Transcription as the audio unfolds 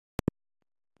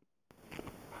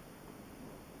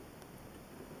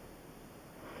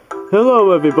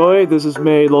Hello everybody, this is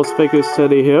me, Las Vegas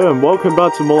Teddy here, and welcome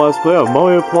back to more Let's Play of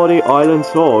Mario Party Island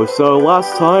Tour. So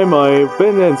last time I've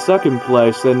been in second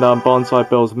place in Bonsai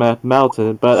Bill's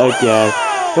Mountain, but again,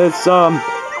 it's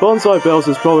Bonsai Bill's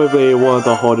is probably one of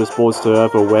the hardest boards to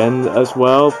ever win as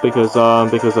well, because of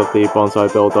the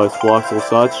Bonsai Bill dice blocks and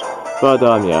such. But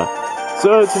yeah.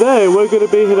 So today we're gonna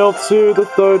be heading off to the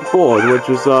third board, which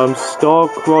is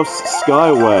Starcross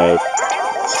Skyway.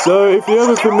 So, if you're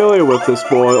ever familiar with this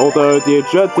board, although the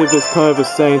objective is kind of the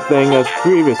same thing as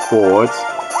previous boards,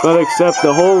 but except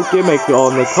the whole gimmick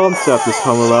on the concept this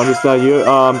time around is that you,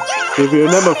 if you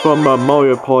remember from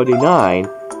Mario Party 9,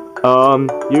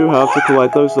 you have to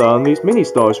collect those, these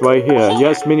mini-stars right here.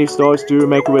 Yes, mini-stars do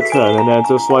make a return, and then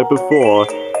just like before,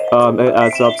 it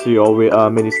adds up to your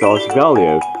mini-stars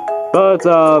value. But,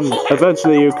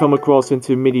 eventually you come across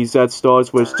into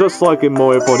mini-Z-stars, which just like in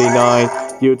Mario Party 9,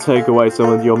 you take away some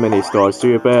of your mini-stars, so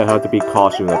you better have to be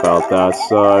cautious about that,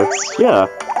 so, yeah.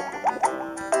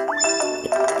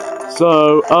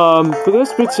 So, for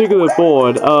this particular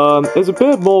board, it's a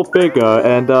bit more bigger,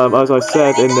 and, as I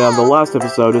said in the last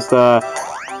episode, is that,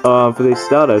 for the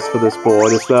status for this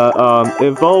board, is that, it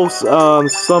involves,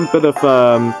 some bit of,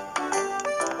 a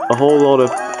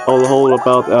whole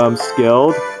about,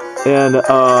 skilled. And,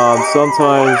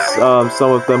 sometimes,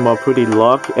 some of them are pretty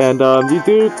luck, and, you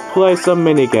do play some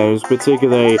minigames,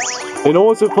 particularly, in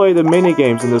order to play the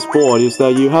minigames in this board, is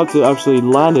that you have to actually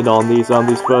land it on these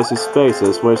versus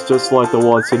spaces, where it's just like the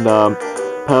ones in,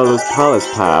 Perilous Palace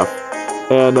Path.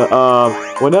 And,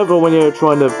 when you're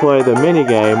trying to play the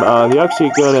minigame, you're actually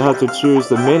gonna have to choose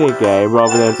the minigame,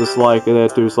 rather than just like, do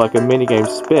like a minigame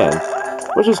spin.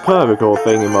 Which is kind of a cool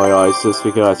thing in my eyes, just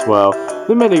because, well,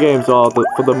 the minigames are,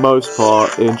 for the most part,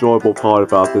 the enjoyable part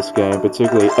about this game,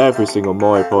 particularly every single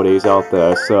Mario Party is out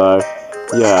there, so,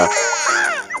 yeah.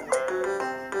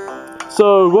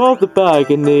 So, right off the bat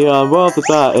in the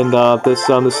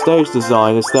stage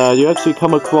design is that you actually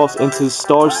come across into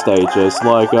star stages,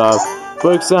 like,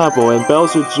 for example, in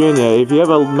Bowser Jr., if you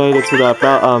ever made it to that,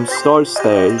 star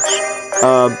stage,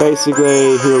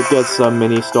 basically, he'll get some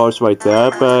mini stars right there,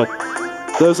 but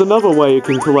there's another way you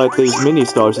can collect these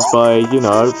mini-stars is by, you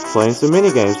know, playing some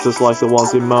minigames, just like the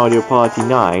ones in Mario Party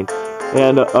 9.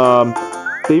 And,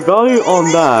 the value on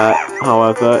that,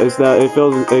 however, is that it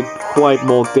feels quite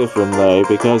more differently,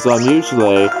 because,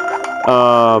 usually,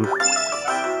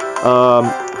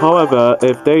 however,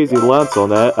 if Daisy lands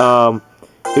on it,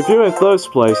 if you're in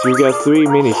first place, you get 3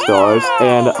 mini-stars,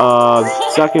 and,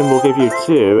 second will give you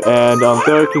 2, and,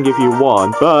 third can give you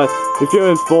 1, but if you're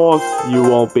in fourth, you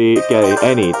won't be getting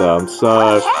any of them,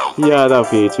 so, yeah, that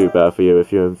would be too bad for you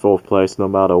if you're in fourth place no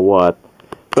matter what.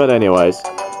 But anyways,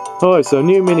 alright, so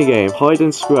new minigame, Hide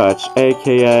and Scratch,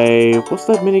 aka, what's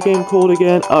that minigame called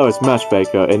again? Oh, it's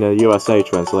Matchmaker in a USA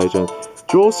translation.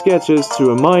 Draw sketches to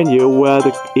remind you where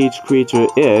each creature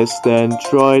is, then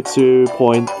try to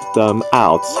point them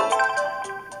out.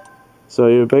 So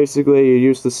you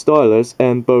use the stylus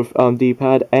and both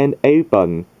D-pad and A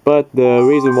button. But the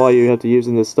reason why you have to use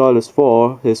the stylus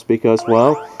for is because,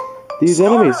 well, these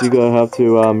enemies you're gonna have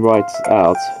to write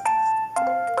out.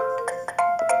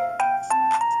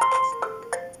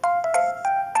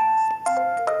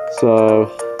 So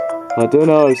I don't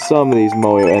know some of these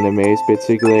Mario enemies,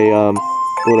 particularly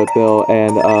Buddha Bill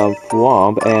and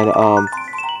Thwomp, and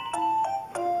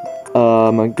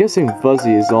I'm guessing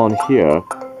Fuzzy is on here.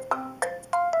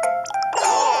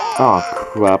 Ah,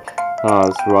 crap. Ah,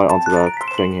 it's right onto the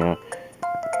thing here.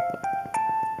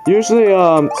 Usually,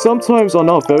 sometimes I'm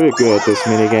not very good at this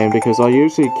minigame because I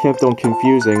usually kept on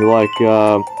confusing, like,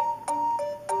 oh,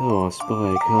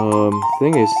 Spike,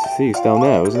 thing is, he's down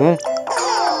there, isn't it?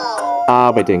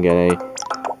 Ah, we didn't get any.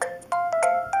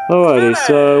 Alrighty,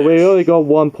 so we only got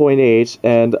 1 point each,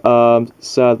 and,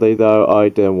 sadly though, I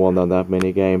didn't win on that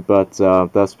minigame, but,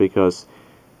 that's because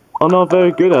I'm not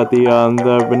very good at the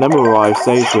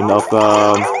memorization of,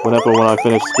 when I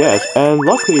finish sketch, and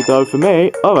luckily though for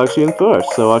me, I'm actually in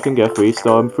first, so I can get 3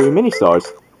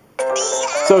 mini-stars.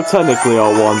 So technically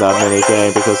I won that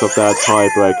minigame because of that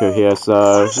tiebreaker here,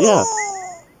 so, yeah.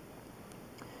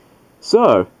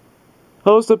 So,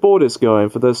 how's the board is going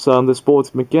for this, this board's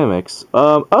gimmicks?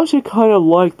 I actually kind of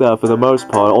like that for the most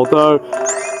part, although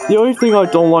the only thing I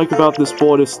don't like about this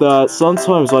board is that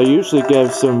sometimes I usually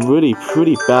get some really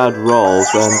pretty bad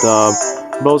rolls, and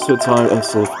most of the time it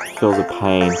feels a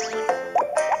pain.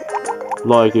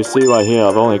 Like you see right here,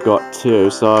 I've only got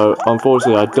 2, so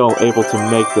unfortunately I don't able to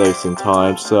make this in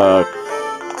time, so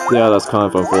yeah, that's kind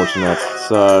of unfortunate.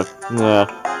 So, yeah.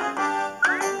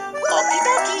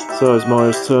 So it's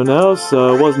Mario's turn now,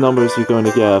 so what number is he going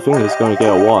to get? I think he's going to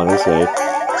get a 1, is he?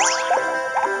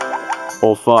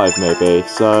 or 5 maybe.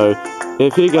 So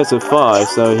if he gets a 5,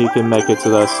 so he can make it to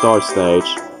the start stage.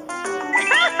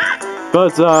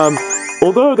 But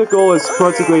although the goal is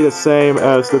practically the same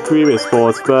as the previous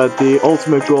sports, but the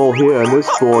ultimate goal here in this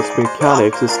sport's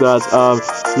mechanics is that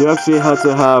you actually have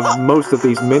to have most of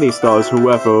these mini-stars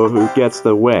who gets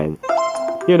the win.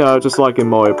 You know, just like in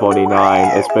Mario Party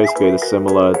 9, it's basically the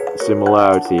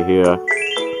similarity here.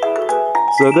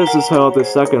 So this is how the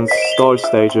second star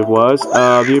stage was.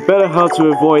 You better have to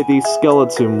avoid these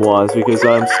skeleton ones, because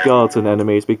skeleton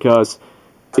enemies, because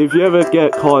if you ever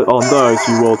get caught on those,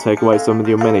 you will take away some of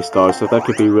your mini-stars, so that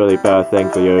could be a really bad thing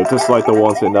for you. Just like the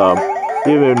ones in,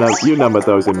 you remember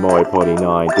those in Mario Party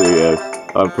 9, do you?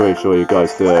 I'm pretty sure you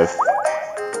guys do.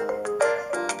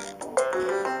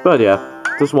 But yeah,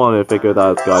 just wanted to figure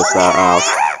that out.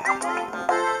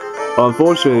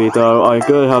 Unfortunately though, I'm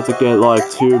gonna have to get like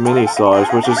 2 mini-stars,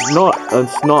 which is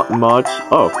it's not much.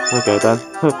 Oh, okay then.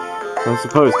 I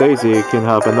suppose Daisy can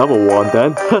have another one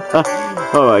then.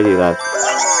 Alrighty then.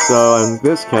 So in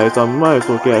this case, I might as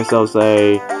well get ourselves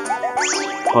a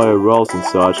higher rolls and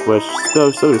such, which,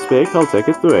 so to speak, I'll take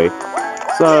a 3.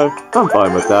 So, I'm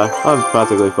fine with that. I'm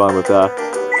practically fine with that.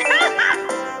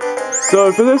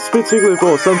 So for this particular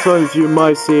board, sometimes you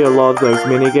might see a lot of those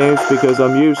minigames, because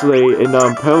usually in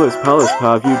Perilous Palace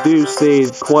Path, you do see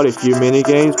quite a few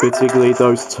minigames, particularly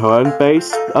those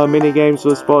turn-based minigames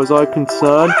as far as I'm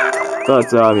concerned.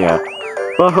 But yeah.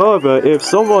 But however, if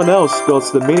someone else got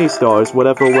the mini-stars,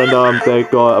 whatever, when they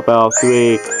got about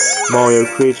 3 Mario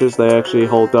creatures they actually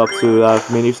hold up to that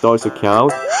mini-stars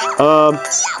account,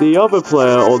 the other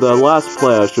player, or the last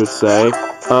player I should say,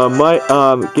 might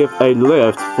give a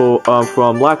lift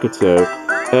from Lakitu.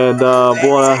 And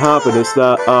what happened is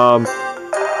that,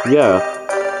 yeah,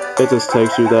 it just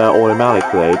takes you there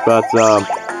automatically. But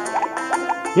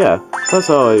yeah, that's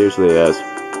how it usually is.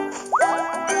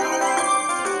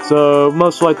 So,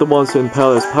 much like the ones in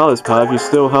Perilous Palace Path, you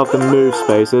still have the move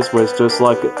spaces, which just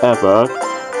like ever.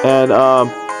 And,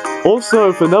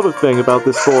 also, another thing about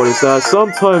this board is that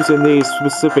sometimes in these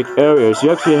specific areas, you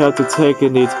actually have to take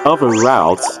in these other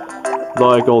routes,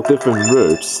 like, or different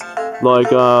routes. Like,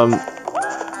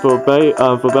 for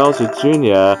Bowser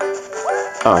Jr.,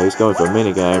 oh, he's going for a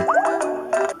minigame.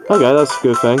 Okay, that's a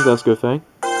good thing, that's a good thing.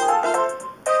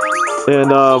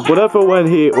 And whenever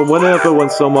when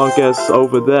someone gets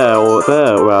over there, or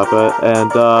there rather,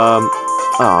 and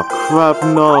oh crap,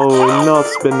 no, not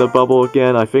spin the bubble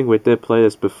again. I think we did play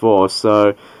this before,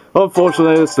 so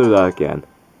unfortunately let's do that again.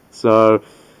 So,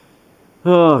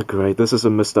 oh great, this is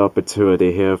a missed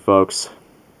opportunity here, folks.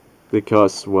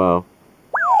 Because, well,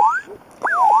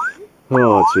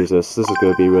 oh Jesus, this is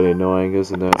gonna be really annoying,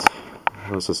 isn't it?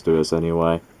 Let's just do this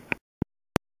anyway.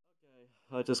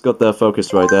 I just got that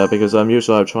focus right there, because I'm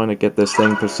trying to get this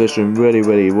thing positioned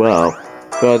really well.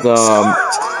 But,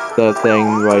 that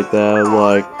thing right there,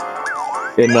 like,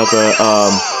 it never,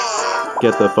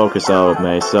 get the focus out of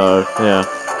me, so, yeah.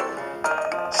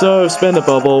 So, spin the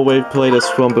bubble, we've played this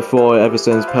from before, ever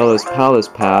since Perilous Palace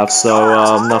Path,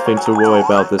 so, nothing to worry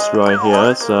about this right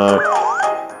here, so...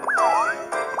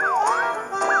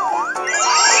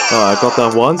 Oh, I got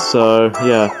that one, so,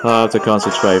 yeah, I have to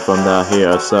concentrate from that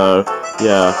here, so...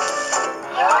 Yeah.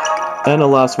 And the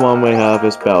last one we have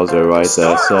is Bowser right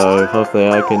there, so hopefully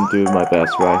I can do my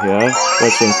best right here.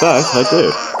 Which in fact, I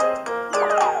do.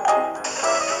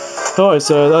 Alright,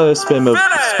 so that is spin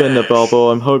the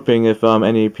bubble. I'm hoping if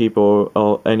any people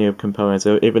or any components,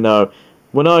 even though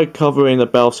when I'm covering the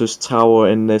Bowser's Tower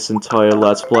in this entire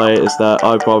Let's Play, is that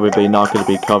I'm probably not going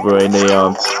to be covering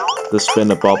the spin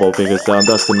the bubble, because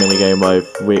that's the minigame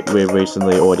we've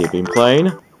recently already been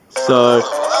playing. So,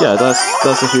 yeah, that's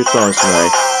a huge bonus for me.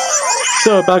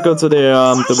 So, back onto the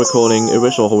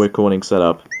original recording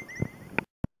setup.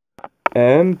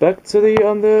 And back to the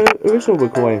original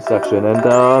recording section, and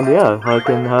yeah, I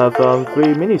can have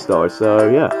 3 mini-stars, so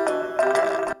yeah.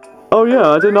 Oh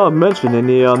yeah, I did not mention in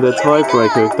the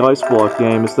tiebreaker dice block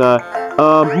game is that,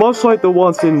 much like the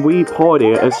ones in Wii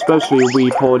Party, especially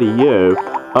Wii Party U,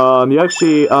 you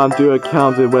actually do a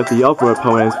counter with the other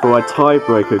opponents for a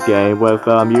tiebreaker game with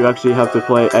you actually have to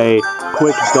play a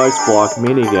quick dice block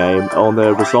minigame on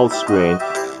the results screen.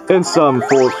 In some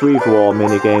free-for-all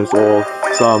minigames or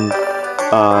some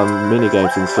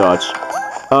minigames and such.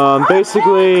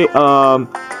 Basically,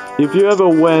 if you ever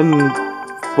win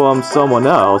from someone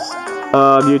else,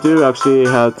 you do actually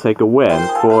have to take a win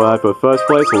for either first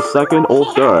place or second or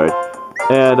third.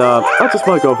 And, I just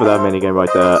might go for that minigame right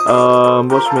there.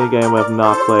 Which minigame we have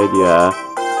not played yet?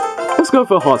 Let's go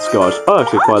for Hopscotch. I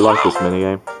actually quite like this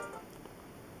minigame.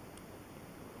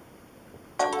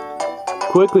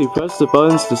 quickly press the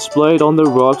buttons displayed on the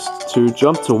rocks to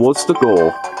jump towards the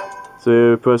goal.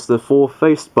 So press the 4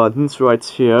 face buttons right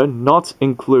here, not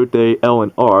include the L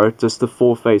and R, just the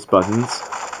 4 face buttons.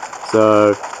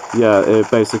 So yeah, it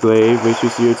basically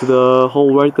reaches you to the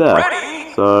hole right there.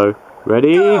 So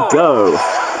ready, go!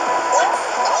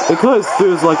 It kind of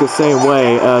feels like the same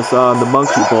way as the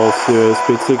Monkey Ball series,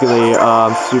 particularly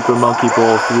Super Monkey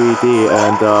Ball 3D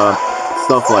and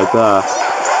stuff like that.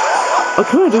 I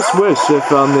kind of just wish if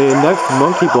the next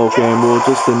Monkey Ball game will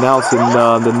just announce in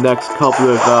the next couple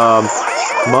of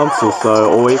months or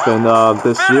so, or even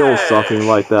this year or something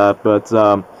like that. But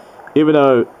even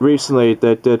though recently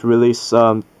they did release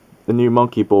the new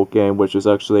Monkey Ball game, which is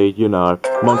actually, you know,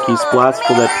 Monkey Splats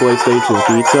for the PlayStation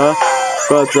Vita.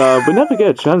 But we never get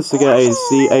a chance to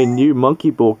see a new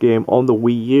Monkey Ball game on the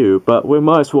Wii U, but we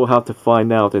might as well have to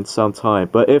find out in some time.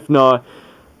 But if not,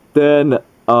 then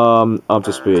I'm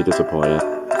just really disappointed.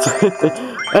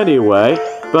 Anyway,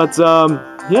 but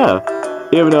yeah,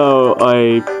 even though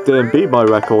I didn't beat my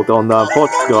record on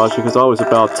Hopscotch because I was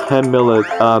about 10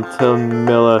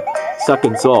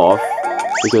 milliseconds off,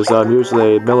 because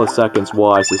usually milliseconds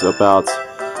wise is about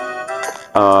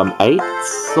 8,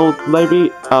 so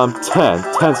maybe 10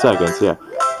 seconds, yeah.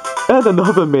 And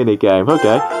another mini game,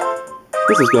 okay.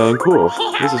 This is getting cool.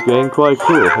 This is getting quite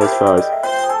cool as far as.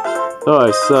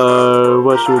 Alright, so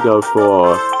what should we go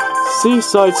for?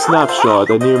 Seaside Snapshot,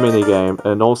 a new minigame,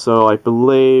 and also I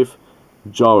believe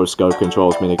gyroscope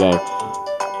controls minigame.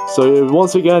 So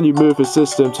once again you move the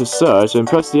system to search and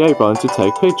press the A button to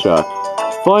take picture.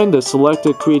 Find the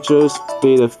selected creatures,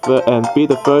 be the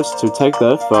first to take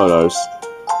their photos.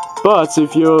 But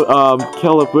if your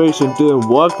calibration didn't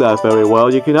work that very well,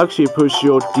 you can actually push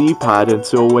your D-pad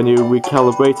until when you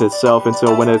recalibrate itself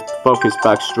until when it focuses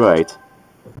back straight.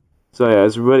 So yeah,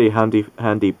 it's a really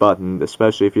handy button,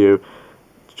 especially if you're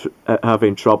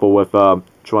having trouble with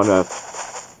trying to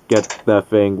get that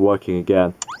thing working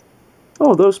again.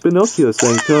 Oh, those binoculars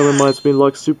thing kind of reminds me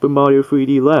like Super Mario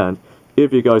 3D Land.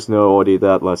 If you guys know already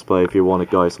that Let's Play, if you want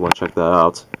to check that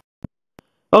out.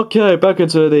 Okay, back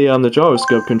into the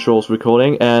gyroscope controls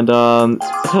recording, and it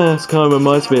kind of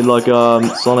reminds me like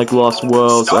Sonic Lost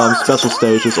World's special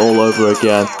stages all over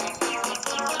again.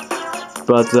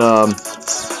 But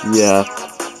yeah,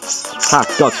 ha,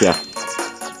 gotcha.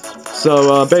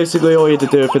 So basically, all you have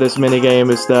to do for this minigame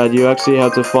is that you actually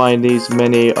have to find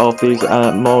many of these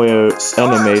Mario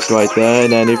enemies right there,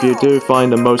 and then if you do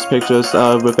find the most pictures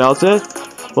without it,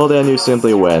 well then you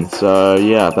simply win. So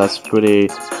yeah, that's pretty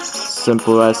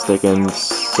simplistic and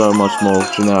so much more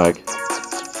generic.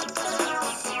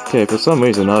 Okay, for some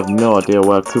reason I have no idea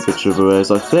where Koopa Troopa is.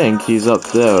 I think he's up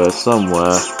there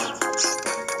somewhere.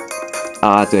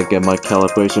 I didn't get my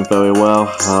calibration very well.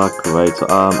 Ah, great.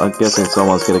 I'm guessing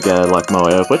someone's gonna get it like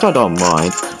Mario, which I don't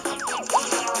mind.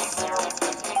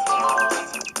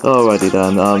 Alrighty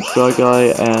then, Shy Guy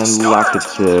and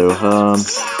Lakitu.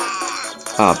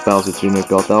 Bowser Jr.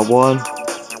 got that one.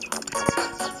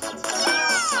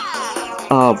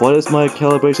 Why does my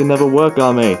calibration never work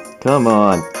on me? Come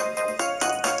on.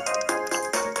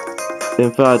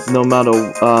 In fact, no matter,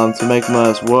 to make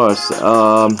matters worse,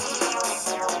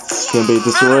 can be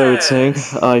disorienting.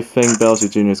 I think Bowser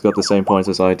Jr.'s got the same points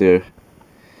as I do.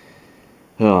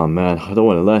 Oh man, I don't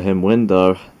want to let him win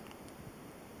though.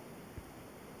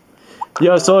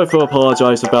 Yeah, sorry for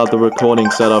apologize about the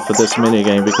recording setup for this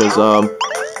minigame because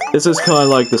this is kind of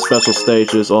like the special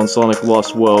stages on Sonic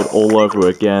Lost World all over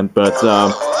again, but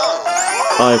I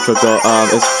forgot,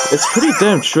 it's pretty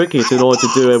damn tricky in order to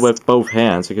do it with both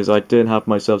hands because I didn't have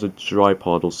myself a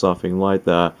tripod or something like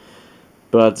that.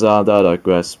 But that I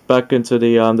digress. Back into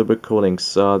the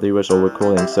recordings, the original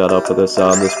recording setup for this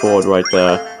this board right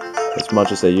there, as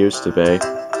much as they used to be.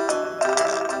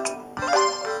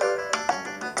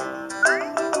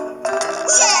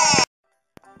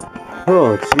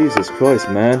 Oh Jesus Christ,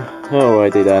 man!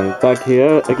 Alrighty then, back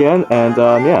here again, and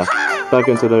yeah, back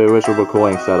into the original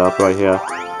recording setup right here.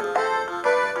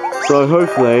 So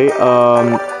hopefully,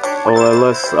 or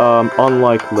less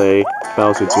unlikely,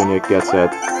 Bowser Jr. gets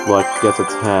it, gets a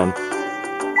 10.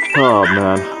 Oh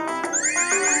man.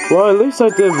 Well, at least I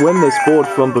did win this board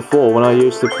from before when I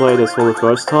used to play this for the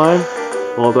first time.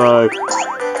 Although,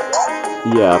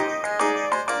 yeah.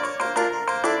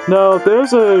 No,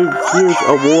 there's a huge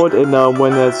award in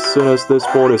when as soon as this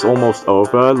board is almost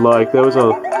over. Like, there was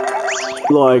a,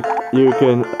 you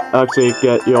can actually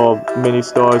get your mini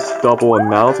stars double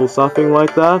amount or something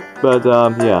like that. But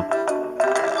yeah.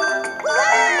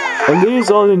 And these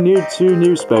are the two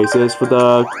new spaces for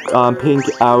the pink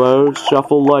arrow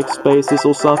shuffle-like spaces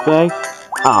or something.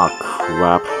 Ah,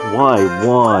 crap. Why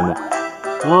one?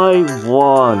 I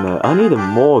won! I needed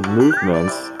more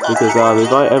movements, because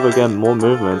if I ever get more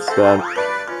movements, then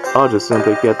I'll just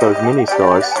simply get those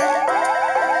mini-stars.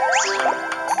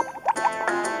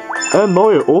 And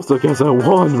Mario also gets a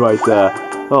 1 right there.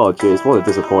 Oh jeez, what a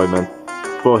disappointment.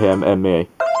 For him and me.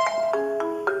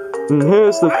 And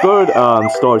here's the third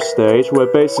star stage, where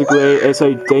basically it's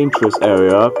a dangerous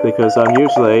area, because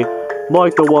usually,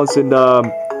 like the ones in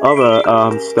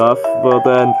other stuff, well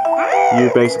then,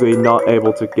 you're basically not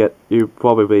able to get, you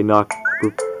probably not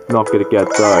gonna get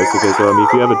those, because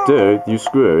if you ever do, you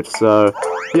screwed. So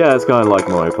yeah, it's kind of like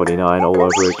Mario Party 9 all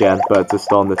over again, but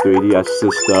just on the 3DS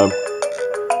system.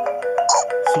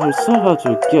 So it's so hard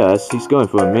to guess he's going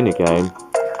for a minigame.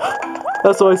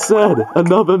 That's what I said!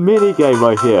 Another minigame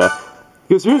right here!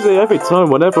 Because usually every time,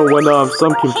 when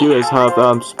some computers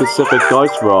have specific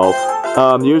dice roll,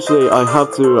 usually I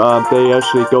have to, they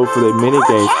actually go for the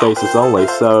minigame spaces only,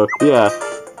 so yeah.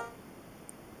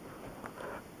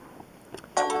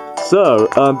 So,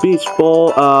 Beach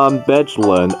Ball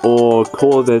Bedland, or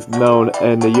called it known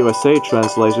in the USA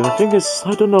translation. I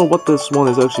don't know what this one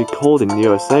is actually called in the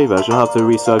USA version. I'll have to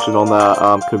research it on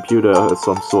that computer of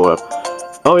some sort.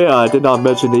 Oh yeah, I did not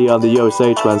mention the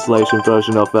USA translation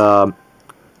version of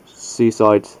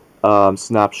Seaside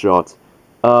Snapshot.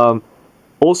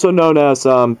 Also known as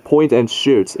Point and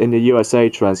Shoot in the USA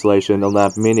translation on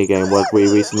that minigame what we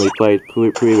recently played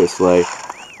previously.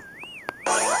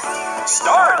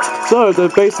 So,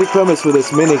 the basic premise for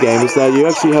this minigame is that you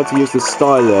actually have to use the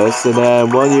stylus, and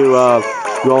then when you are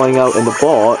rolling out in the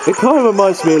ball, it kind of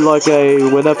reminds me like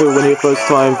when you first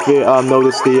time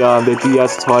notice the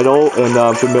DS title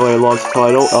and Familiar Launch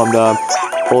title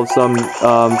or some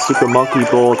Super Monkey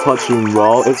Ball touch and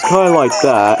roll. It's kind of like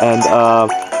that, and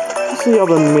what's the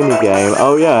other minigame?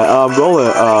 Oh yeah,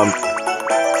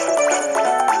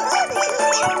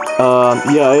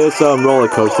 yeah, it's Roller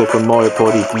Coaster from Mario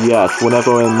Party DS.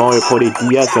 Whenever in Mario Party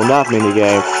DS on that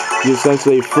minigame, you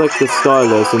essentially flick the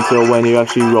stylus until when you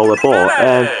actually roll a ball.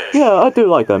 And yeah, I do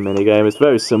like that minigame. It's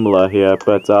very similar here,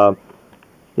 but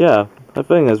yeah, I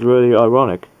think it's really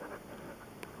ironic.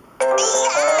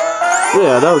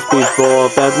 Yeah, that was Beach Ball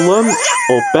Bedlam,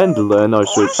 or Bendlin, I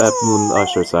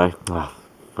should say. Ah,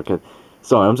 fuck it.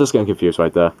 Sorry, I'm just getting confused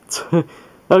right there.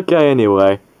 Okay,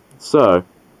 anyway, so.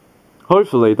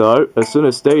 Hopefully though, as soon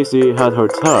as Daisy had her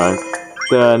turn,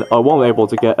 then I won't be able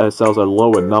to get ourselves a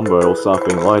lower number or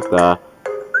something like that.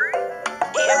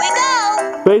 Here we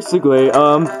go! Basically,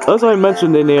 as I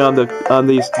mentioned in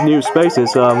these new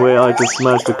spaces where I just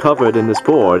managed to cover it in this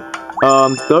board,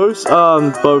 those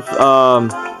both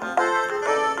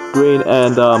green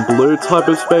and blue type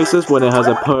of spaces when it has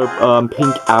a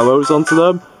pink arrows onto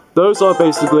them. Those are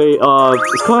basically,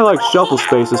 it's kind of like shuffle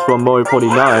spaces from Mario Party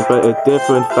 9, but a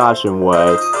different fashion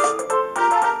way.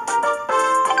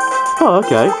 Oh,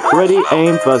 okay. Ready,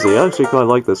 aim, fuzzy. I actually quite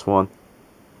like this one.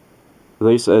 At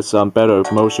least it's better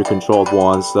motion-controlled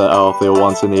ones than the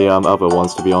ones in the other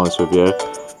ones, to be honest with you.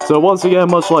 So once again,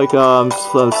 much like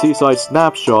Seaside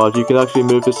Snapshot, you can actually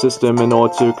move the system in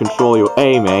order to control your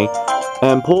aiming,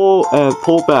 and pull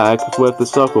back with the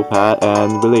circle pad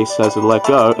and release as you let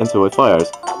go until it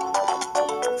fires.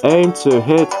 Aim to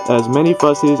hit as many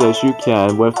fuzzies as you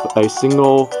can with a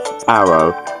single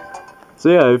arrow. So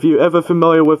yeah, if you're ever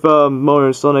familiar with Mario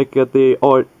and Sonic at the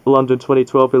London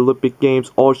 2012 Olympic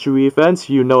Games archery events,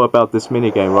 you know about this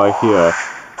minigame right here.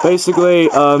 Basically,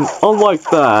 unlike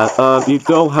that, you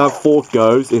don't have 4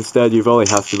 goes, instead you only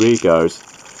have 3 goes.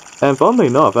 And funnily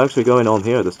enough, actually going on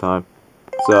here this time.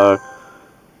 So,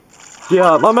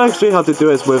 yeah, I'm actually have to do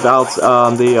this without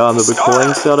the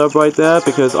recording setup right there,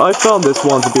 because I found this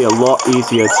one to be a lot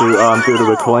easier to do the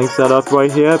recording setup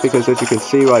right here, because as you can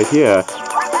see right here,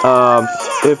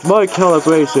 if my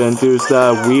calibration does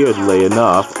that weirdly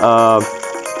enough,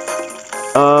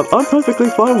 I'm perfectly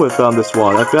fine with this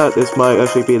one. I bet this might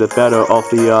actually be the better of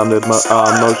the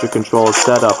motion control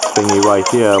setup thingy right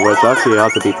here, which actually I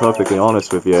have to be perfectly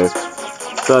honest with you.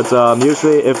 But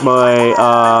usually if my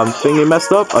thingy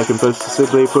messed up, I can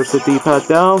simply push the D-pad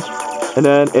down, and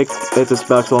then it just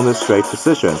backs on this straight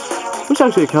position, which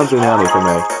actually comes in handy for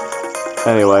me.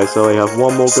 Anyway, so we have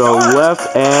one more go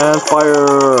left, and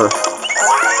fire!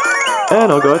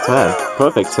 And I'll go at 10.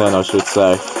 Perfect 10, I should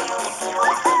say.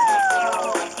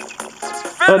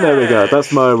 And there we go,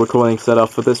 that's my recording setup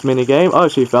for this minigame. I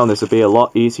actually found this to be a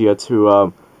lot easier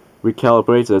to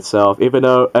recalibrate itself, even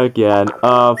though, again,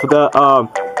 for the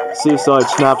Seaside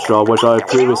Snapshot, which I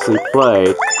previously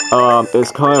played,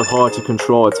 it's kind of hard to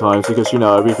control at times, because, you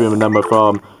know, if you remember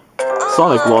from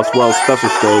Sonic Lost World special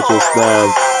stages,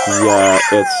 then, yeah,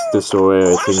 it's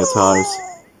disorienting at times.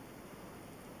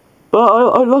 But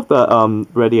I love that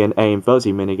ready and aim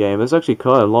fuzzy minigame. It's actually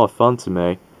kind of a lot of fun to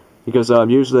me. Because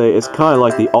usually it's kind of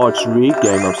like the archery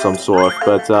game of some sort,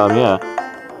 but yeah.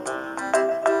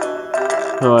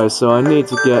 Alright, so I need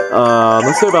to get,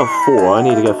 let's say about 4. I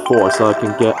need to get 4 so I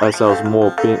can get ourselves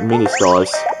more mini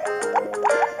stars.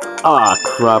 Ah,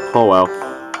 crap, oh well.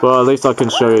 Well, at least I can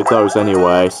show you those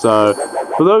anyway. So,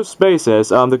 for those spaces,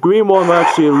 the green one will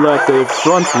actually let the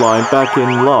front line back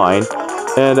in line.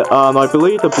 And I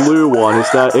believe the blue one is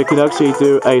that it can actually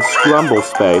do a scramble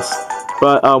space.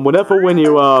 But whenever when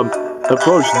you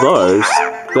approach those,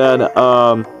 then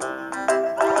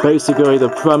basically the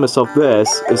premise of this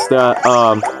is that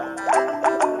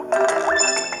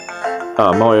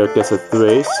Mario gets a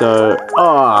 3, so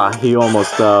he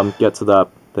almost gets to that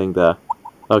thing there.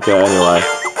 Okay, anyway.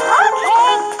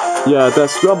 Yeah, that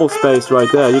scramble space right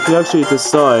there, you can actually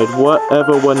decide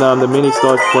whatever when the mini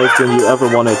star's placed in you ever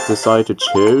want to decide to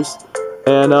choose.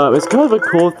 And it's kind of a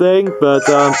cool thing, but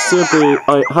simply,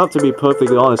 I have to be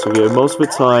perfectly honest with you, most of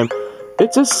the time,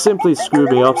 it just simply screwed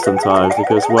me up sometimes,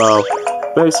 because, well,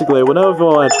 basically, whenever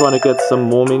I'm trying to get some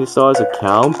more mini stars, it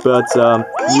counts, but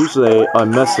usually I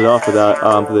mess it up for that,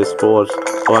 for this board.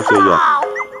 Oh, actually, yeah.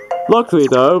 Luckily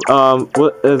though,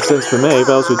 since for me,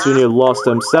 Bowser Jr. lost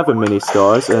 7 mini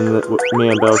stars, and me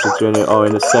and Bowser Jr. are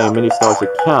in the same mini stars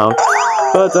account.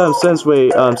 But since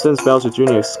Bowser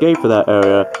Jr. escaped for that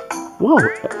area, whoa,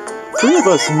 3 of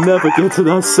us never get to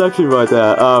that section right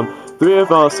there. 3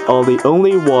 of us are the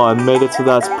only one made it to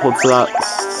that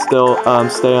still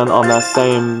staying on that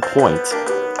same point,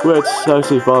 which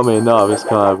actually, funnily enough, is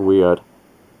kind of weird.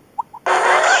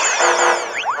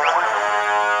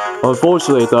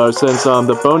 Unfortunately though, since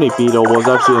the Bony Beetle was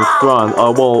actually in front, I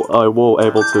will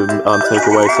able to take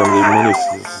away some of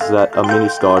the mini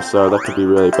stars, so that could be a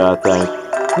really bad thing.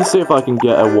 Let's see if I can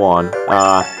get a 1.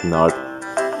 Nope.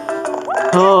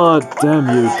 Oh, damn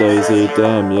you, Daisy,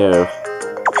 damn you.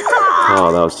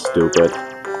 Oh, that was stupid.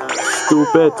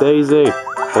 Stupid Daisy!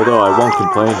 Although I won't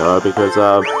complain her, because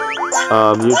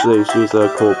usually she's a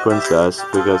cool princess,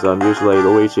 because usually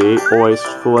Luigi always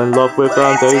fall in love with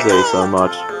Daisy so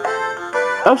much.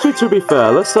 Actually, to be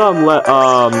fair, let's let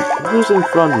who's in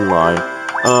front line?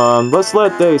 Let's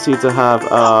let Daisy to have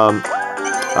oh,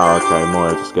 okay,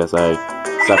 Mario just gets a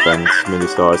 7 mini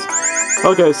stars.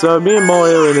 Okay, so me and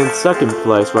Mario are in 2nd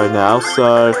place right now,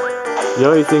 so the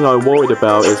only thing I'm worried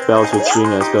about is Bowser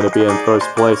Jr. is going to be in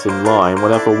 1st place in line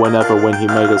when he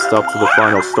made it up to the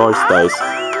final star space.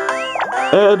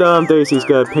 And Daisy's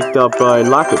get picked up by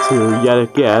Lakitu yet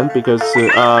again, because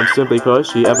simply put,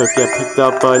 she ever get picked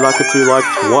up by Lakitu like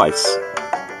twice.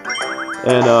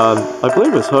 And I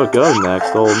believe it's her go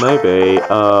next, or maybe it's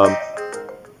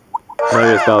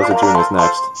Bowser Jr.'s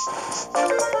next.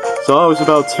 So I was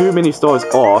about 2 mini stars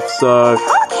off, so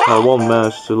I won't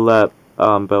manage to let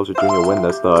Bowser Jr. win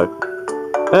this though.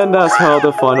 And that's how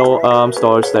the final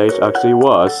star stage actually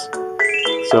was.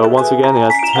 So once again, he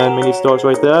has 10 mini stars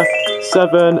right there.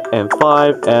 7 and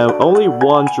 5 and only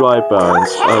 1 dry bones,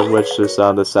 which is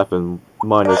the 7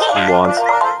 minus 1.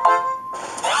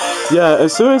 Yeah,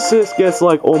 as soon as this gets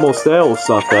like almost there or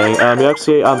something, we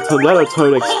actually to let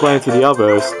Toad explain to the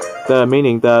others that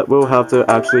meaning that we'll have to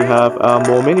actually have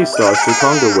more mini stars to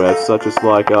conquer with, such as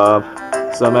like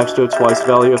some extra twice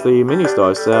value of the mini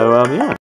stars. So yeah.